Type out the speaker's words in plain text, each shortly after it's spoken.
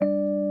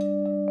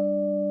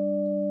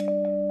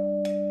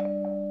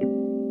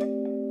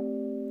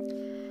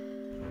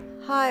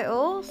Hi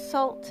all,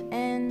 Salt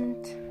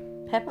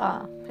and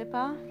Pepper.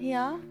 Pepper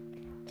here.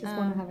 Just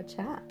want to have a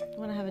chat.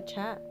 Want to have a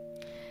chat.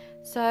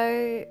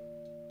 So,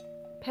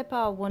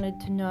 Pepper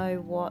wanted to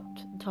know what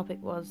the topic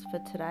was for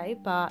today,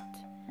 but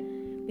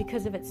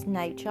because of its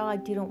nature, I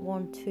didn't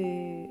want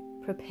to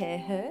prepare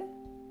her.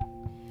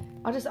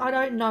 I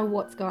don't know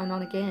what's going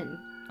on again.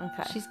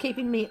 Okay. She's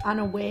keeping me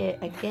unaware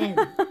again.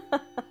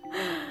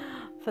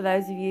 For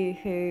those of you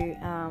who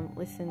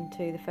listened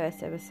to the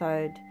first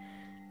episode,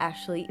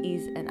 Ashley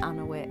is an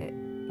unaware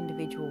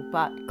individual,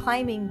 but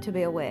claiming to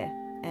be aware.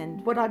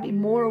 And Would I be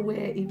more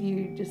aware if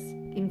you just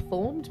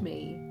informed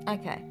me?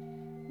 okay,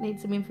 Need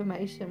some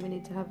information. We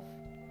need to have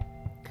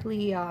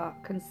clear,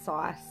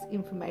 concise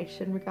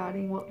information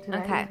regarding what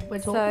today we're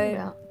talking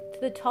about.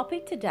 The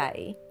topic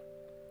today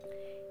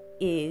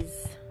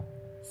is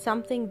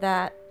something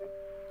that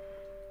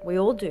we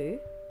all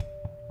do,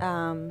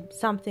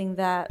 something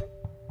that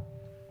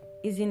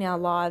is in our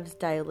lives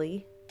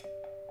daily,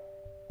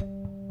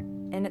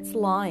 and it's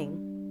lying.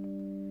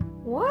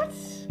 What?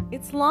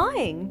 It's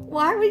lying.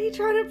 Why were you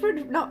trying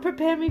to not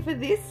prepare me for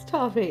this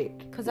topic?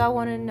 Because I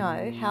want to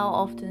know, how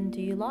often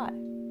do you lie?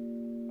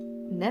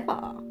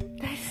 Never.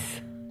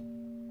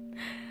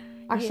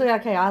 Actually,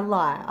 okay, I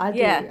lie. I do.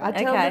 Yeah, I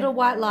tell okay. little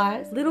white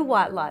lies. Little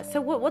white lies. So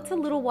what's a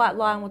little white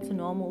lie and what's a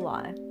normal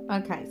lie?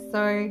 Okay,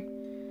 so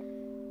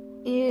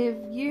if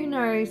you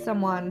know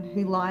someone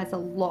who lies a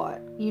lot,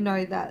 you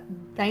know that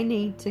they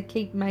need to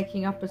keep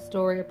making up a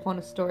story upon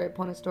a story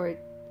upon a story.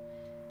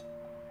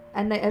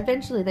 And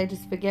eventually they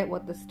just forget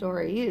what the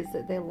story is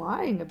that they're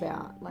lying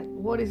about. Like,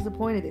 what is the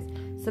point of this?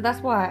 So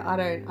that's why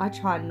I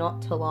try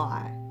not to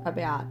lie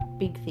about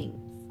big things.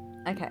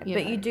 Okay, You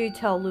but know. you do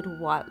tell little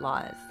white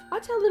lies. I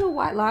tell little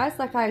white lies,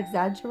 like I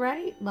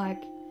exaggerate,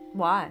 like,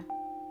 Why?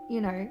 you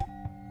know,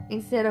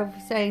 instead of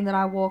saying that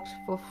I walked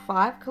for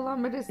 5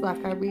 kilometers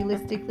like I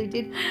realistically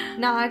did,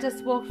 no, I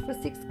just walked for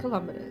 6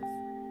 kilometers.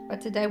 But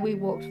today we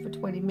walked for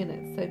 20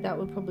 minutes, so that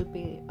would probably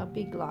be a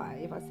big lie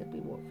if I said we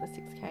walked for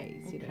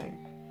 6Ks, you know.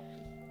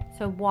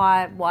 So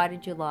why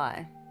did you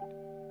lie?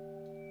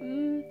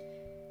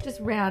 Just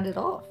round it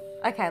off.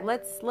 Okay,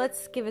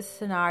 let's give a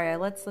scenario.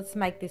 Let's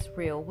make this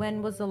real.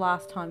 When was the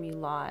last time you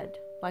lied?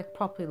 Like,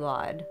 properly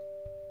lied?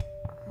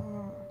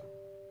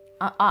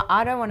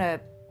 I don't want to,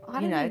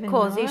 I don't even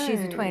cause know. issues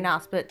between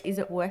us, but is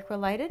it work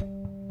related?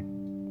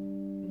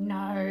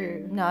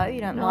 No. No, you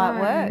don't lie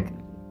at work.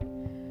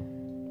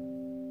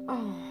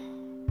 Oh,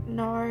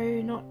 no,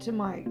 not to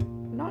my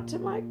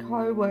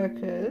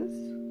co-workers.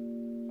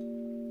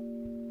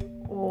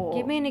 Or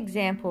Give me an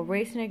example,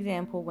 recent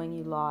example when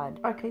you lied.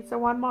 okay,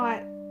 so I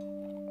might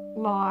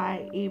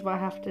lie if I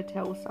have to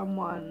tell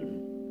someone,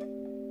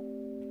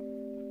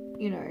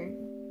 you know.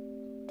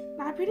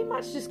 I pretty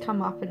much just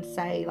come up and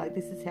say, like,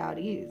 this is how it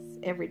is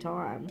every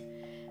time.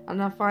 And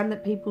I find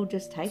that people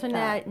just take So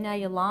that. now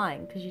you're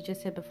lying because you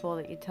just said before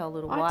that you tell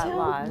little I white tell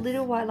lies.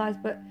 little white lies,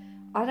 but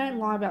I don't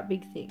lie about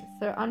big things.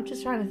 So I'm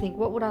just trying to think,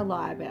 what would I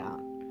lie about?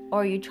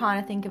 Or are you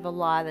trying to think of a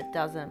lie that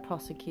doesn't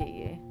prosecute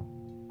you?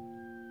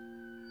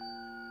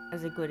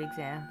 As a good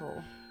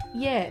example.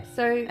 Yeah,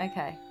 so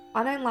Okay.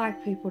 I don't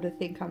like people to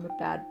think I'm a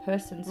bad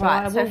person. So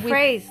Right, I so will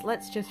freeze.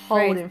 Let's just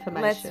hold freeze.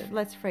 information.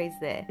 Let's freeze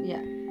there.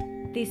 Yeah.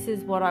 This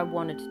is what I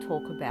wanted to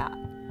talk about.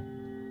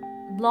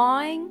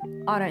 Lying,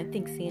 I don't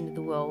think, is the end of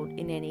the world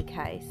in any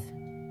case.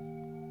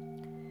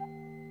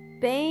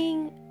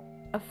 Being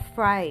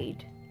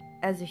afraid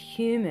as a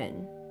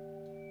human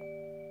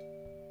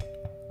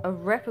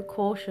of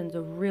repercussions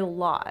of real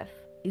life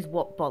is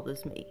what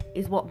bothers me,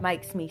 is what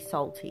makes me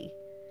salty,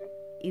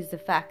 is the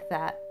fact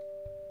that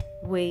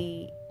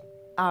we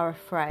are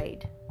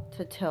afraid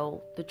to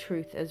tell the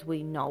truth as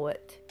we know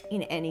it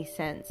in any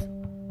sense,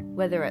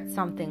 whether it's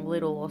something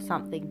little or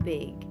something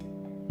big.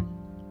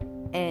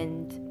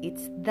 And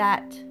it's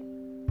that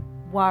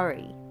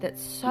worry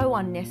that's so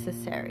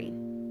unnecessary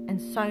and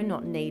so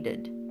not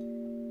needed.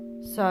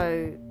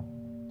 So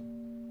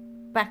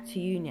back to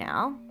you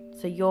now.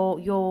 So you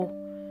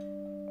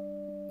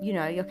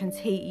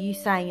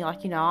saying,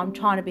 like, I'm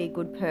trying to be a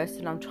good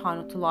person, I'm trying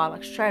not to lie,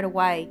 like, straight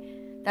away,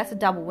 that's a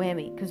double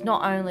whammy, because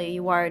not only are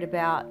you worried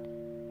about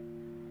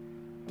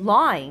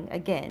lying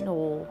again,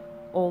 or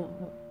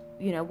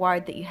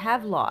worried that you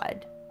have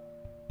lied,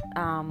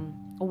 or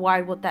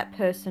worried what that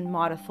person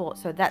might have thought,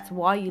 so that's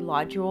why you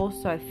lied, you're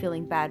also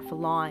feeling bad for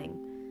lying.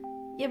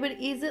 Yeah, but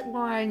is it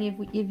lying if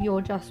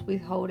you're just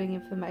withholding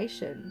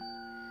information?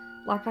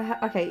 Like,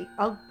 okay,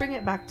 I'll bring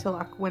it back to,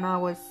 like, when I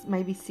was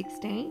maybe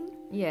 16.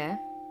 Yeah.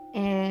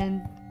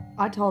 And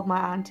I told my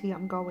auntie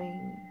I'm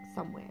going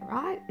somewhere,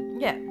 right?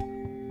 Yeah.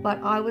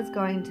 But I was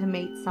going to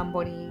meet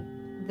somebody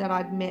that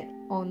I'd met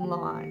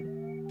online.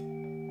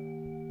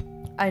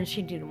 And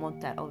she didn't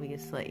want that,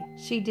 obviously.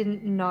 She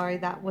didn't know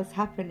that was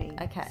happening.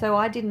 Okay. So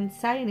I didn't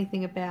say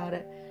anything about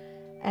it.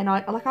 And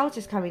I was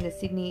just coming to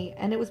Sydney,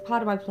 and it was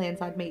part of my plans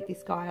I'd meet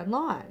this guy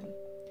online.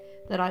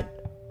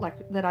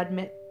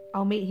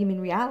 I'll meet him in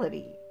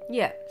reality.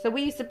 Yeah. So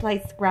we used to play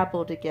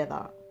Scrabble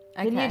together.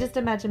 Okay. Can you just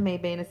imagine me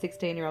being a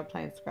 16-year-old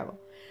playing Scrabble?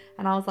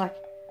 And I was like,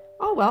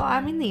 oh, well,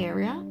 I'm in the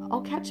area.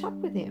 I'll catch up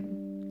with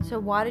him. So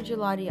why did you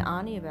lie to your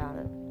auntie about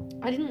it?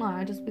 I didn't lie,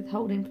 I just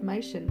withheld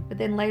information. But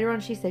then later on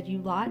she said, you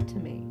lied to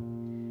me.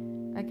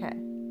 Okay.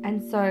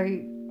 And so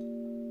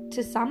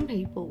to some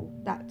people,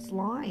 that's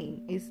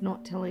lying, is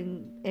not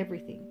telling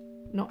everything,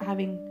 not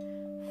having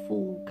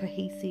full,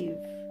 cohesive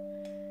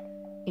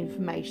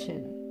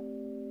information.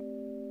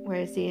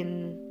 Whereas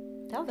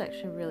that was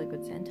actually a really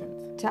good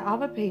sentence. To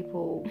other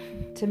people,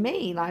 to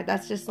me, like,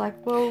 that's just like,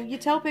 well, you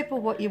tell people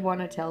what you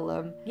want to tell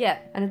them. Yeah.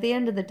 And at the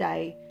end of the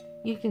day,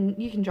 you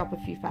can drop a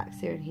few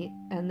facts here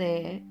and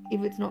there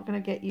if it's not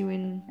going to get you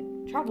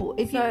in trouble.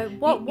 If so you don't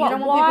want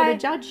people to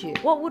judge you.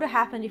 What would have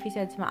happened if you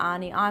said to my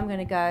auntie, I'm going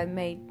to go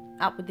meet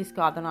up with this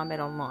guy that I met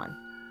online?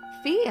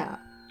 Fear.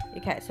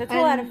 Okay, so it's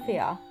all out of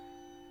fear.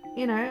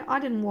 You know, I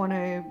didn't want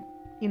to,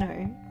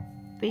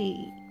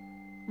 be...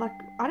 Like,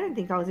 I don't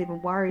think I was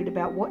even worried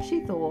about what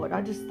she thought.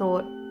 I just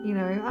thought,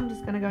 I'm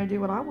just going to go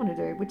do what I want to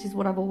do, which is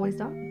what I've always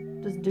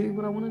done. Just do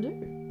what I want to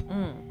do.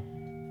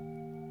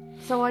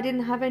 So I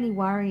didn't have any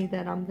worry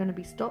that I'm going to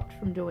be stopped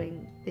from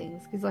doing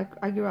things. Because, like,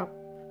 I grew up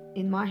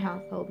in my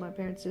household. My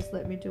parents just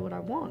let me do what I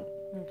want.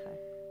 Okay.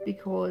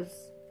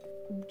 Because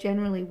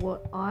generally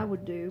what I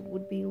would do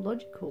would be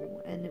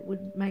logical and it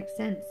would make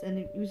sense. And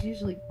it was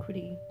usually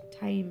pretty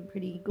tame,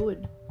 pretty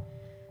good.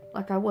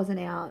 Like, I wasn't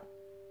out,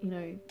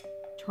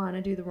 trying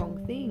to do the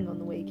wrong thing on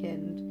the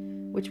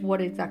weekend, which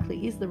what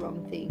exactly is the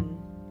wrong thing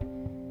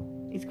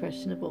is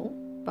questionable,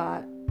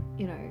 but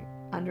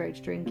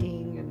underage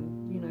drinking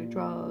and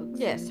drugs.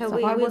 Yeah,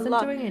 so I wasn't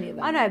doing any of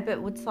that. I know, but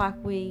it's like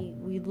we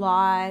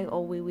lie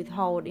or we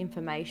withhold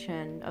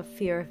information of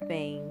fear of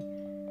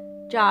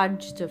being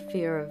judged, of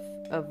fear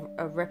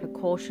of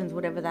repercussions,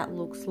 whatever that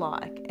looks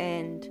like.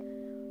 And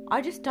I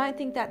just don't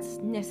think that's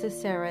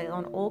necessarily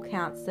on all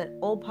counts that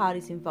all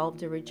parties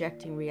involved are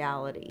rejecting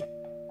reality.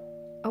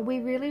 Are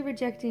we really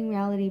rejecting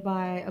reality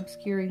by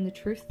obscuring the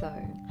truth,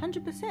 though?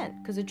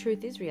 100%, because the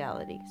truth is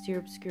reality, so you're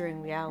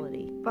obscuring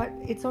reality. But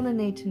it's on a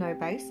need-to-know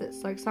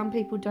basis. Like, some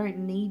people don't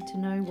need to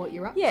know what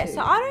you're up to. Yeah, so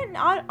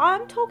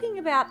I'm talking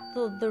about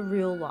the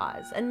real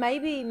lies, and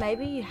maybe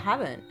you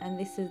haven't, and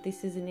this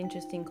is an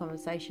interesting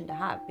conversation to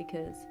have,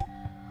 because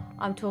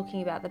I'm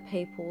talking about the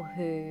people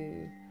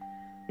who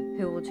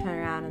will turn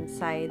around and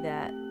say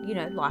that,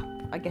 like,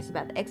 I guess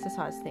about the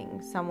exercise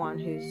thing, someone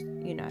who's,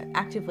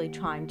 actively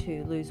trying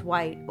to lose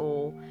weight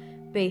or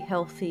be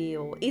healthy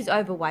or is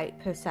overweight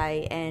per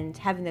se, and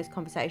having those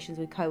conversations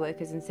with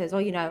co-workers and says,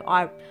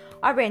 I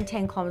ran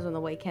 10 kilometers on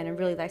the weekend, and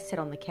really they sat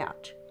on the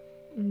couch.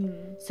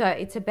 So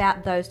it's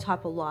about those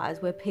type of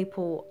lies where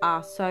people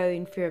are so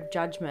in fear of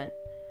judgment,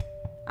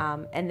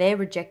 and they're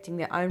rejecting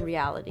their own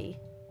reality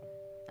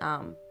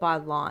by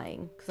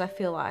lying, because I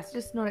feel like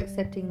just not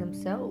accepting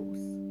themselves.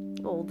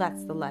 Well,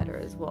 that's the latter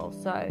as well.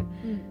 So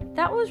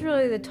that was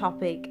really the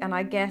topic, and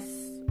I guess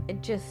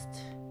it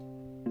just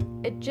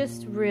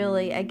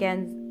really,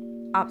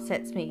 again,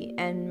 upsets me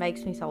and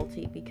makes me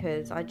salty,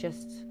 because I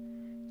just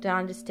don't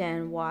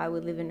understand why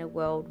we live in a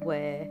world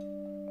where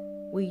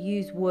we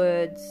use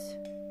words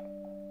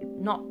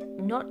not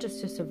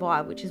just to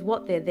survive, which is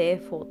what they're there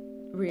for,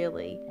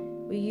 really.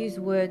 We use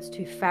words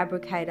to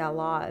fabricate our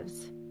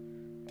lives,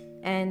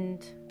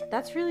 and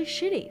that's really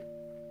shitty.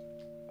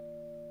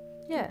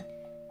 Yeah.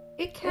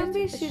 It can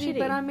be shitty,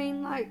 but I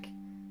mean, like,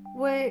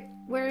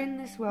 we're in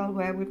this world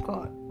where we've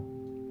got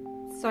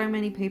so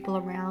many people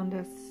around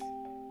us.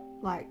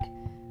 Like,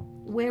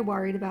 we're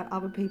worried about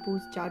other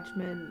people's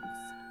judgments.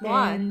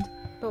 Why?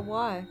 But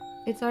why?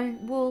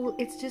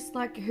 It's just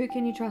like, who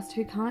can you trust,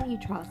 who can't you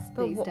trust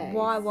these days?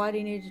 Why do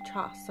you need to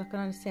trust? I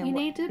can understand. You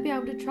need to be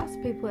able to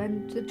trust people,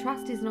 and the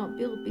trust is not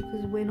built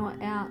because we're not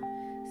out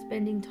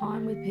spending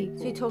time with people.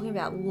 So you're talking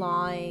about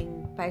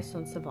lying based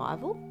on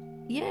survival?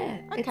 Yeah.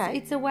 Okay.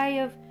 It's a way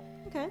of...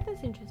 Okay,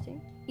 that's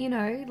interesting.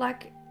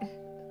 Like...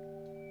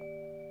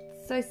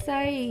 So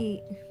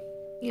say...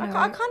 I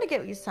kind of get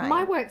what you're saying.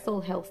 My work's all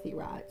healthy,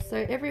 right? So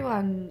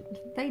everyone,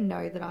 they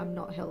know that I'm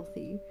not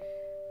healthy.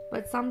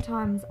 But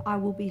sometimes I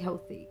will be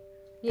healthy.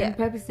 Yeah. And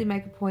purposely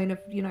make a point of,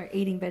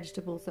 eating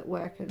vegetables at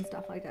work and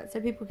stuff like that.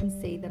 So people can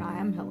see that I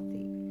am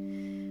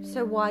healthy.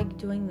 So why are you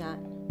doing that?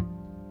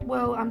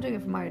 Well, I'm doing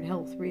it for my own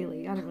health,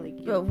 really. I don't really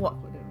give a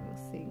fuck what everyone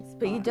else thinks.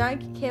 But you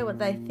don't care what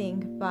they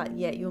think, but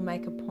yet you'll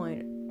make a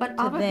point. But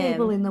other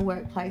people in the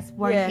workplace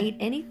won't eat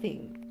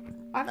anything.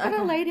 I've got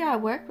a lady I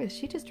work with.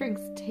 She just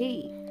drinks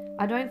tea.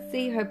 I don't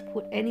see her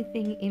put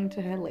anything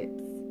into her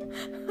lips.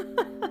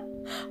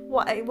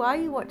 Why are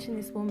you watching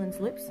this woman's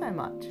lips so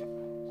much?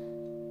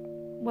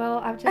 Well,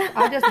 I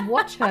just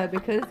watch her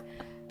because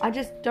I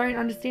just don't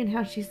understand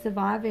how she's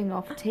surviving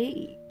off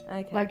tea.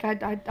 Okay. Like,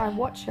 I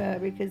watch her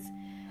because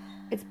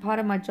it's part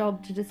of my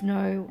job to just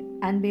know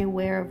and be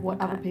aware of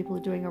what other people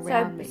are doing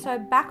around me. So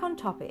back on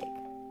topic.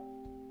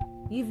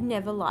 You've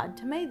never lied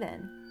to me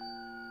then?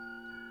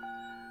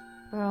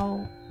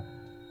 Well...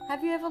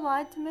 Have you ever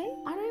lied to me?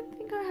 I don't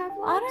think I have lied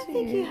to you. I don't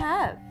think you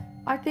have.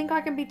 I think I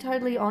can be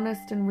totally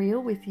honest and real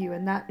with you,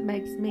 and that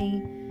makes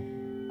me,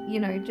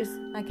 just...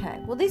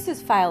 Okay, well, this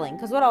is failing,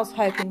 because what I was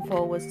hoping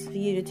for was for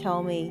you to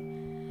tell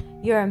me,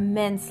 your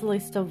immense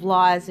list of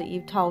lies that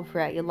you've told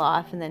throughout your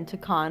life, and then to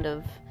kind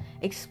of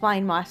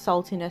explain my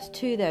saltiness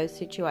to those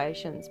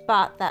situations.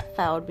 But that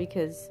failed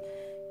because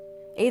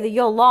either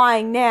you're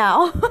lying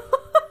now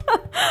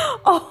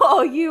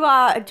or you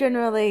are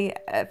generally,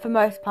 for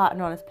most part,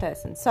 an honest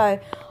person. So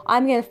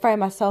I'm going to throw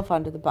myself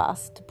under the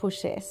bus to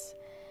push this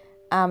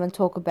and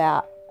talk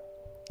about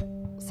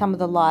some of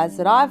the lies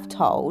that I've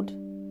told.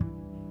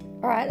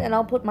 All right, and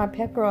I'll put my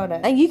pepper on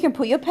it. And you can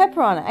put your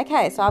pepper on it.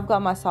 Okay, so I've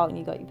got my salt and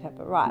you got your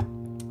pepper. Right.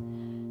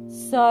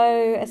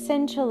 So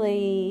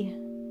essentially,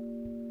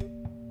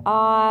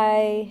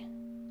 I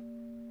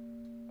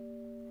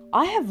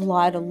have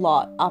lied a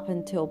lot up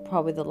until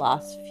probably the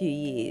last few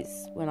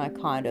years, when I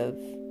kind of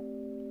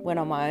went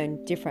on my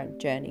own different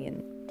journey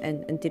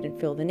and didn't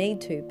feel the need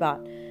to.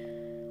 But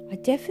I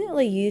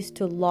definitely used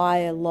to lie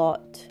a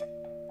lot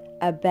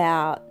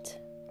about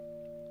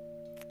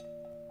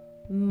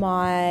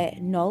my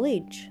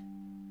knowledge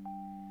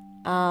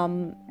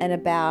and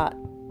about,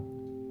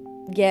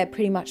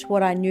 pretty much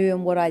what I knew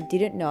and what I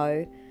didn't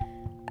know,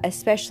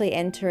 especially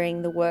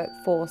entering the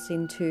workforce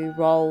into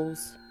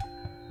roles.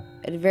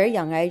 At a very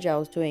young age, I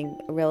was doing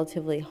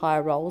relatively high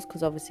roles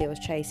because obviously I was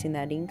chasing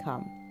that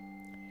income.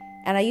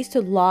 And I used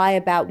to lie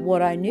about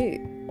what I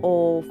knew,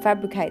 or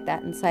fabricate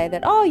that and say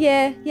that, oh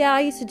yeah,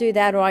 I used to do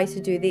that, or I used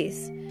to do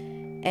this.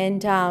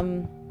 And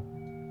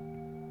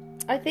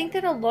I think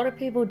that a lot of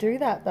people do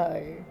that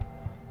though.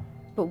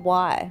 But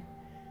why?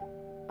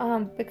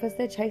 Because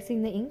they're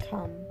chasing the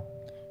income.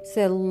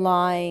 So they're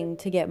lying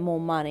to get more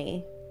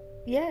money.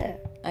 Yeah.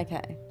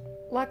 Okay.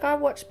 Like, I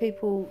watch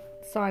people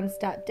sign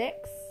stat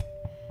decks,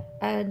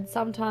 and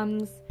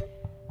sometimes,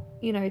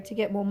 to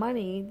get more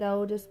money,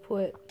 they'll just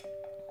put...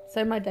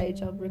 So my day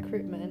job,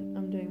 recruitment,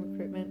 I'm doing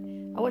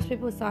recruitment. I watch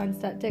people sign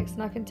stat decks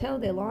and I can tell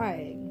they're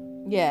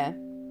lying. Yeah.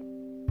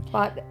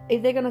 But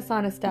if they're going to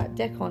sign a stat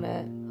deck on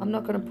it, I'm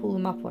not going to pull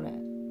them up on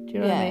it. Do you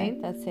know what I mean?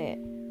 Yeah, that's it.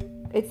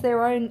 It's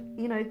their own,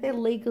 they're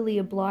legally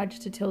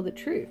obliged to tell the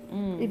truth.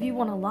 If you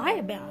want to lie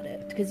about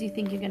it because you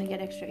think you're going to get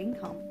extra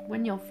income,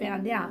 when you're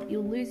found out,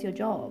 you'll lose your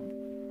job.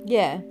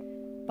 Yeah.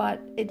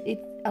 But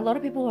a lot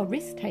of people are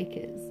risk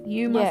takers.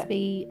 You must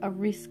be a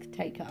risk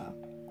taker.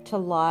 To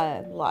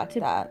lie like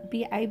that. To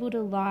be able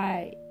to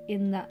lie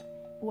in that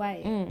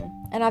way.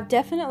 And I've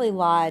definitely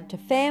lied to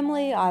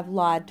family. I've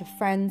lied to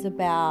friends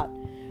about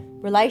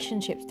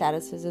relationship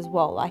statuses as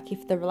well. Like,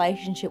 if the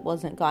relationship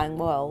wasn't going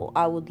well,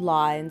 I would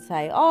lie and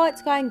say, oh,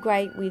 it's going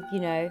great with,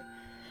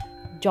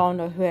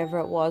 John or whoever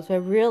it was,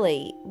 where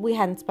really we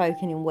hadn't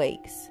spoken in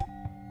weeks.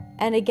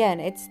 And again,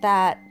 it's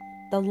that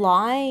the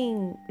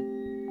lying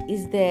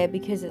is there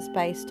because it's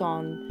based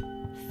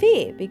on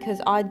fear, because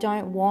I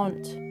don't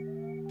want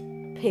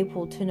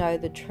people to know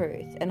the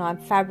truth, and I'm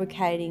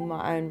fabricating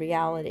my own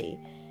reality.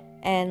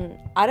 And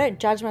I don't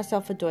judge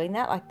myself for doing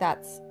that. Like,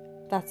 that's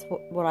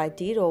what I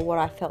did, or what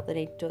I felt the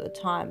need to do at the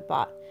time.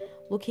 But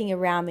looking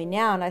around me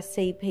now, and I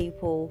see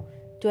people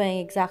doing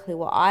exactly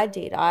what I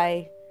did,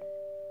 I'm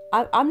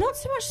not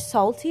so much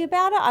salty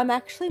about it. I'm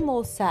actually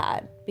more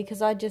sad,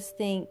 because I just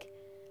think,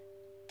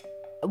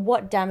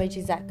 what damage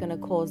is that going to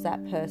cause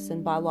that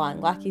person by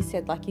lying? Like you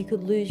said, like, you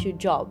could lose your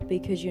job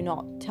because you're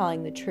not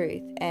telling the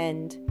truth.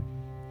 And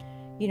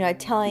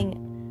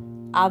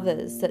telling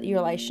others that your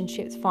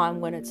relationship's fine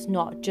when it's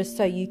not, just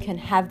so you can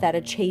have that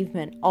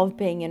achievement of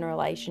being in a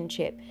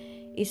relationship,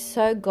 is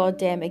so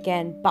goddamn,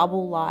 again,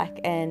 bubble-like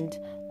and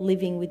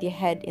living with your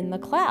head in the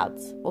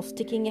clouds, or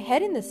sticking your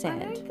head in the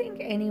sand. I don't think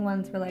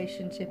anyone's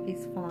relationship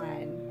is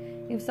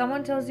fine. If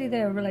someone tells you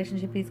their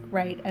relationship is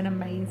great and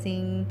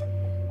amazing,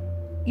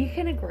 you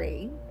can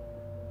agree,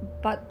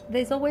 but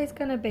there's always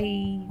going to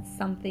be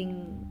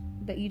something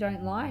that you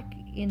don't like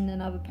in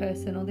another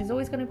person, or there's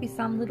always going to be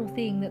some little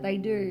thing that they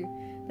do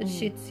that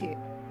shits you.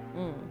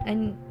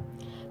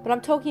 But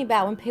I'm talking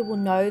about when people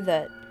know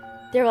that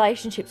their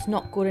relationship's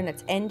not good and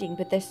it's ending,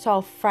 but they're so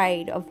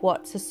afraid of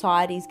what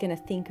society's going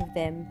to think of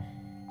them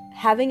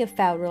having a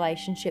failed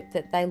relationship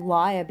that they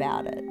lie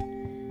about it.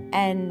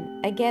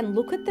 And again,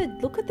 look at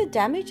the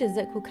damages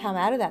that could come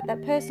out of that.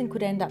 That person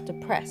could end up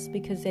depressed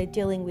because they're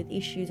dealing with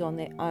issues on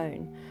their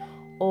own,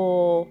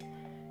 or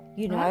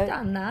I've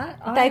done that.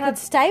 They could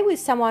stay with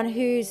someone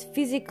who's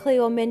physically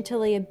or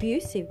mentally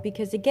abusive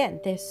because,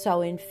 again, they're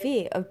so in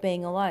fear of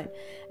being alone.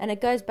 And it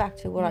goes back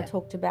to what I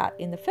talked about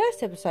in the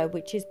first episode,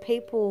 which is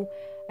people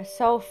are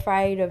so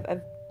afraid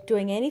of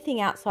doing anything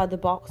outside the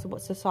box of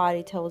what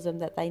society tells them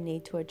that they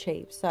need to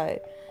achieve.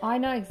 So I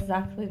know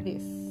exactly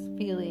this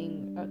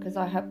feeling because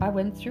I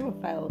went through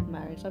a failed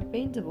marriage. I've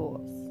been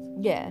divorced.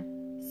 Yeah.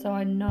 So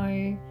I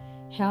know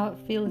how it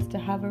feels to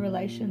have a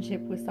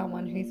relationship with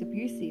someone who's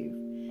abusive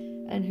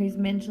and who's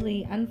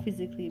mentally and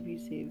physically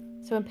abusive.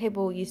 So when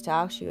people used to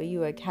ask you, are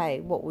you okay?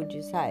 What would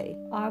you say?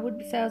 I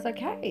would say I was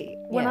okay.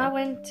 When I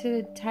went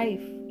to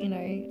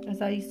TAFE,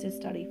 as I used to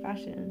study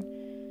fashion,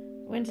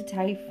 went to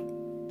TAFE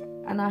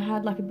and I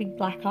had like a big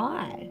black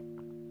eye.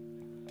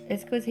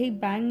 It's because he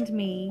banged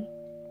me.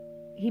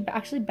 He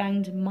actually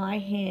banged my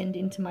hand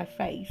into my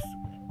face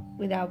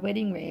with our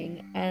wedding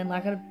ring, and I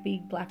got a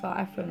big black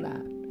eye from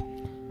that.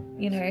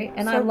 you know.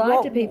 And So I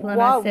lied to people,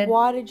 and I said,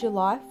 why did you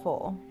lie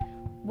for?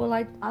 well,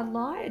 I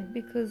lied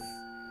because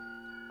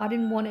I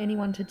didn't want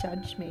anyone to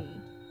judge me.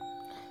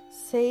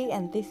 See,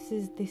 and this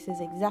is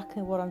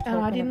exactly what I'm talking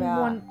And about. I didn't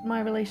want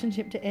my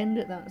relationship to end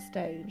at that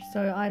stage.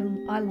 So I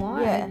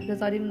lied Yeah.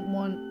 because I didn't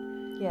want...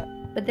 Yeah.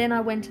 But then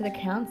I went to the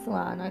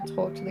counsellor and I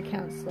talked to the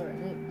counsellor,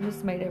 and it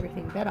just made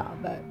everything better.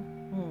 But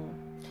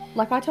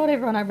like I told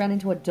everyone I ran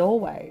into a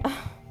doorway.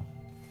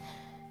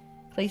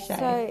 Cliche.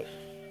 So,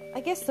 I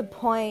guess the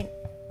point,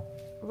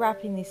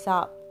 wrapping this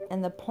up,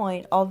 and the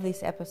point of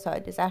this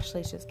episode is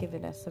Ashley's just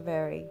given us a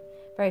very,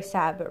 very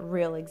sad but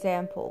real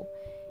example,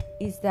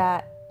 is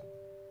that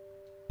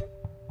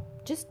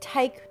just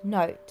take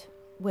note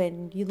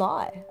when you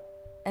lie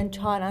and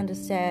try and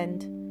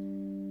understand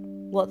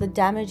what the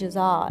damages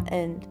are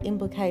and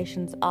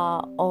implications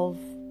are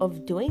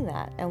of doing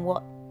that, and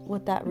what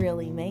that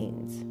really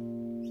means.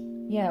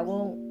 Yeah,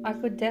 well, I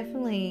could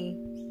definitely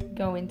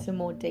go into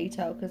more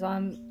detail because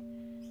I'm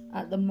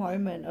at the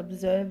moment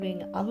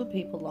observing other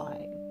people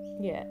lying.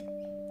 Yeah.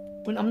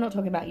 When I'm not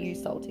talking about you,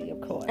 Salty,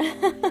 of course.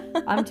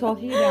 I'm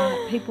talking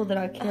about people that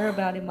I care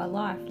about in my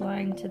life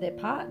lying to their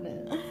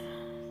partners.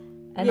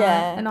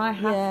 And I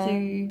have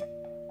to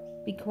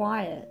be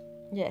quiet.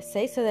 Yeah,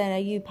 see, so then are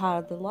you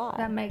part of the lie?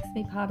 That makes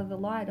me part of the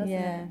lie, doesn't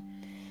it?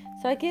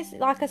 So I guess,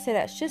 like I said,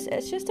 it's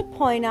just a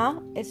pointer.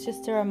 It's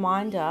just a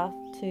reminder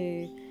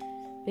to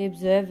be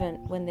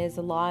observant when there's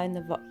a lie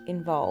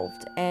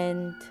involved,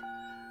 and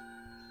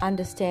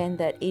understand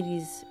that it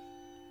is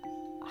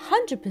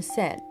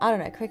 100%, I don't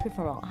know, correct me if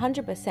I'm wrong,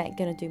 100%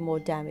 going to do more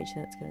damage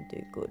than it's going to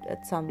do good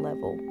at some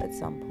level, at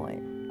some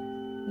point.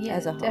 Yeah,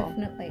 as a whole.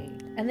 Definitely.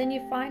 And then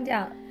you find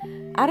out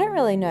I don't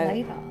really know.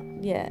 later.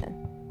 Yeah.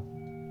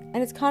 And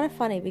it's kind of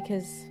funny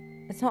because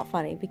it's not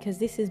funny because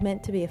this is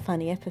meant to be a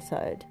funny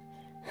episode.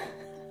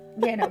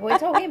 Yeah, no, we're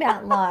talking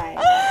about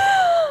lies.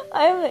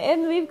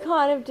 And we've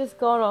kind of just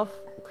gone off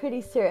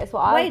pretty serious.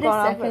 Well, Wait a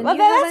second. Well,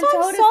 You haven't that's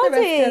told why us I'm the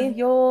rest salty.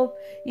 of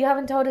you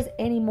haven't told us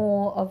any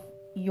more of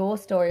your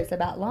stories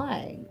about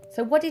lying.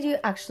 So what did you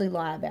actually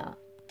lie about?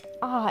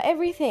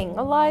 Everything.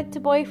 I lied to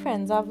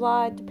boyfriends. I've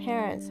lied to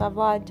parents. I've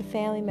lied to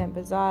family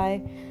members.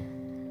 I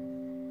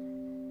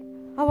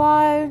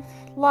lie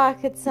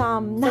like it's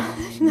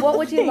What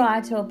would you lie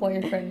to a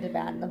boyfriend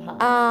about in the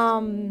past?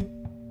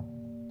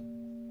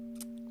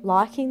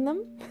 Liking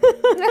them.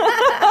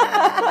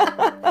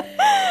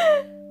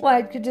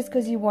 Why? Just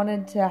because you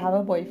wanted to have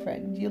a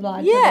boyfriend, you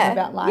lied to them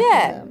about liking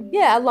them.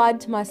 Yeah, I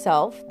lied to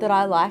myself that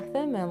I like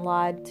them, and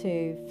lied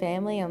to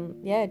family, and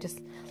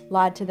just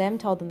lied to them,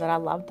 told them that I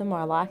loved them or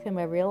I liked them,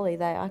 where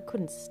really I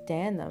couldn't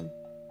stand them.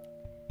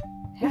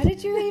 How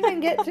did you even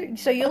get to?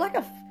 So you're like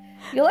a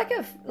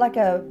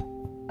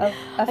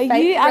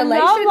fake I'm relationship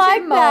not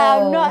like mole.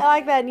 that. I'm not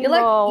like that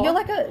anymore.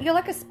 You're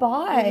like a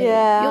spy.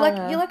 Yeah.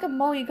 You're like a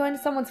mole. You go into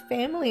someone's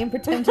family and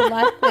pretend to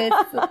like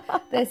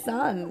their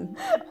son.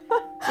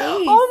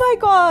 Jeez. Oh my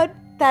god,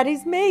 that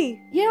is me.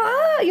 You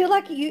are.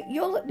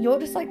 You're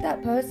just like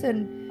that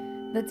person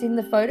that's in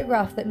the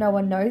photograph that no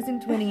one knows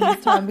in 20 years'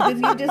 time because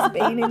you've just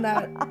been in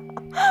that.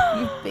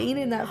 You've been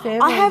in that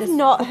family. I have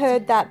not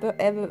heard that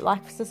ever,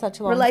 like, for such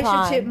a long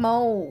relationship time.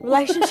 mole.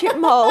 Relationship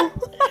mole.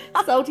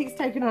 Salty's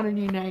taken on a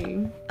new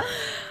name.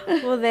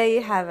 Well, there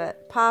you have it.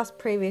 Past,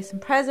 previous,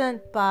 and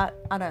present, but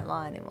I don't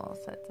lie anymore,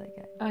 so it's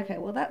okay. Okay,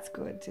 well, that's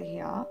good to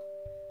hear.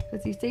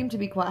 Because you seem to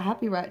be quite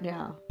happy right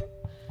now.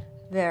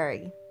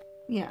 Very.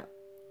 Yeah,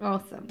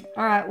 awesome.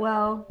 All right,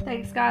 well,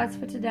 thanks, guys,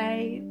 for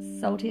today.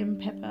 Salty and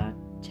Pepper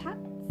chats.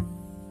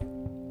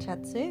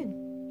 Chat soon.